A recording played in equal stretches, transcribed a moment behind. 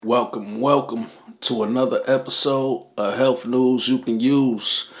Welcome to another episode of Health News You Can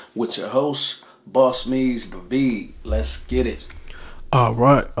Use with your host, Boss Me's David. Let's get it. All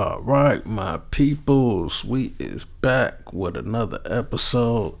right, my peoples. We is back with another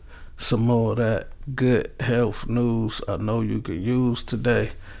episode. Some more of that good health news I know you can use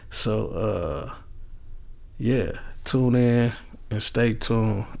today. So yeah, tune in and stay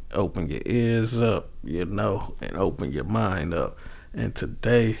tuned. Open your ears up, and open your mind up. And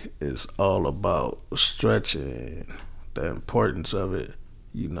today is all about stretching, the importance of it,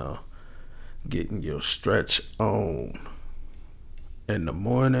 you know, getting your stretch on in the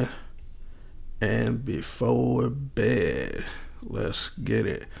morning and before bed. Let's get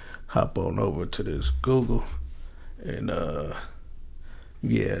it. Hop on over to this Google and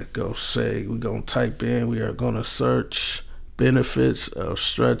go say we're gonna type in, we are gonna search benefits of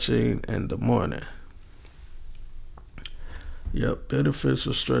stretching in the morning. Yep, benefits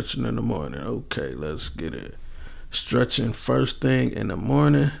of stretching in the morning. Okay, let's get it. Stretching first thing in the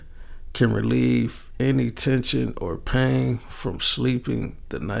morning can relieve any tension or pain from sleeping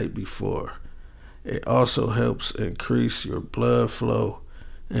the night before. It also helps increase your blood flow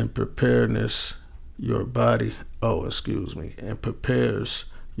and prepares your body for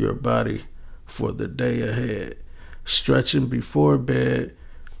the day ahead. Stretching before bed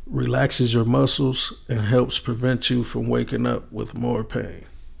relaxes your muscles and helps prevent you from waking up with more pain.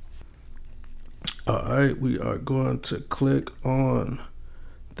 All right, we are going to click on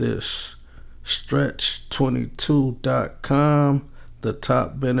this stretch22.com, the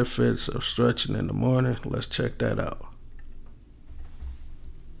top benefits of stretching in the morning. Let's check that out.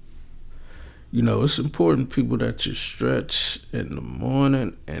 You know, it's important, people, that you stretch in the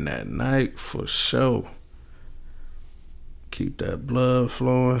morning and at night for sure. Keep that blood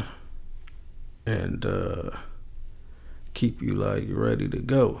flowing and keep you like ready to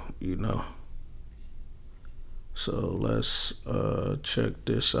go, So let's check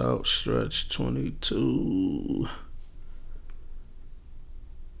this out. Stretch 22.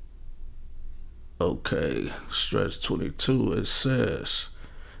 Okay, Stretch 22. It says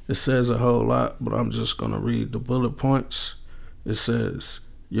a whole lot, but I'm just gonna read the bullet points. It says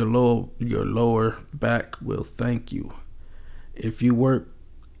your lower back will thank you. If you work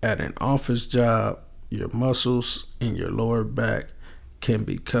at an office job, your muscles in your lower back can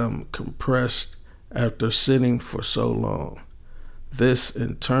become compressed after sitting for so long. This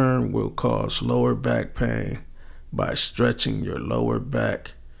in turn will cause lower back pain. By stretching your lower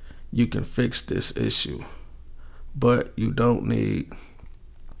back, you can fix this issue. But you don't need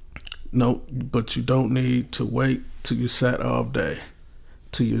to wait till you sat all day.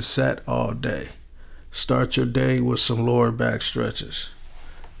 Start your day with some lower back stretches.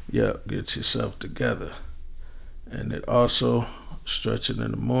 Yep, get yourself together. And it also, stretching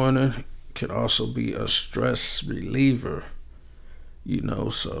in the morning can also be a stress reliever,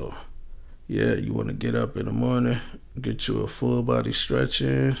 so you want to get up in the morning, get you a full body stretch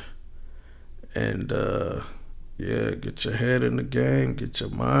in, and get your head in the game, get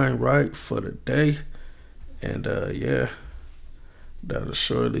your mind right for the day, and that'll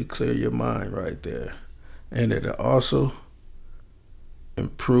surely clear your mind right there. And it'll also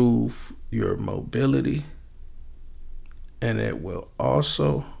improve your mobility, and it will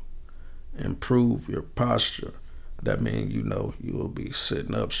also improve your posture. That means you will be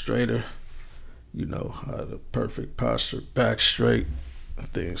sitting up straighter, have the perfect posture, back straight,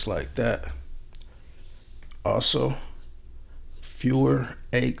 things like that. Also, fewer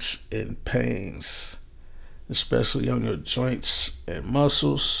aches and pains, especially on your joints and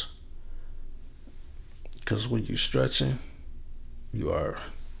muscles, because when you're stretching, you are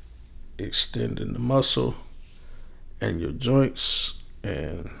extending the muscle and your joints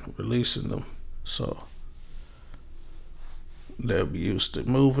and releasing them, so they'll be used to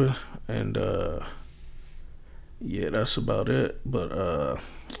moving. And that's about it. But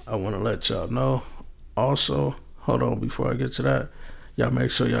I want to let y'all know also, hold on, before I get to that, y'all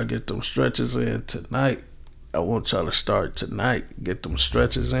make sure y'all get them stretches in tonight. I want y'all to start tonight, get them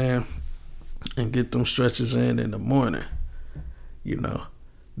stretches in, and get them stretches in the morning.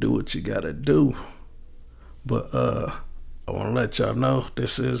 Do what you gotta do. But I want to let y'all know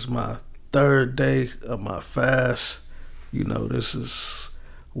this is my third day of my fast. This is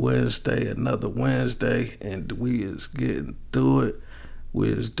Wednesday, another Wednesday, and we is getting through it. We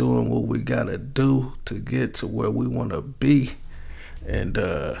is doing what we gotta do to get to where we want to be. And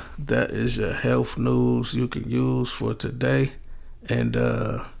that is your health news you can use for today. And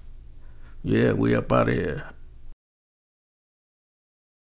we up out of here.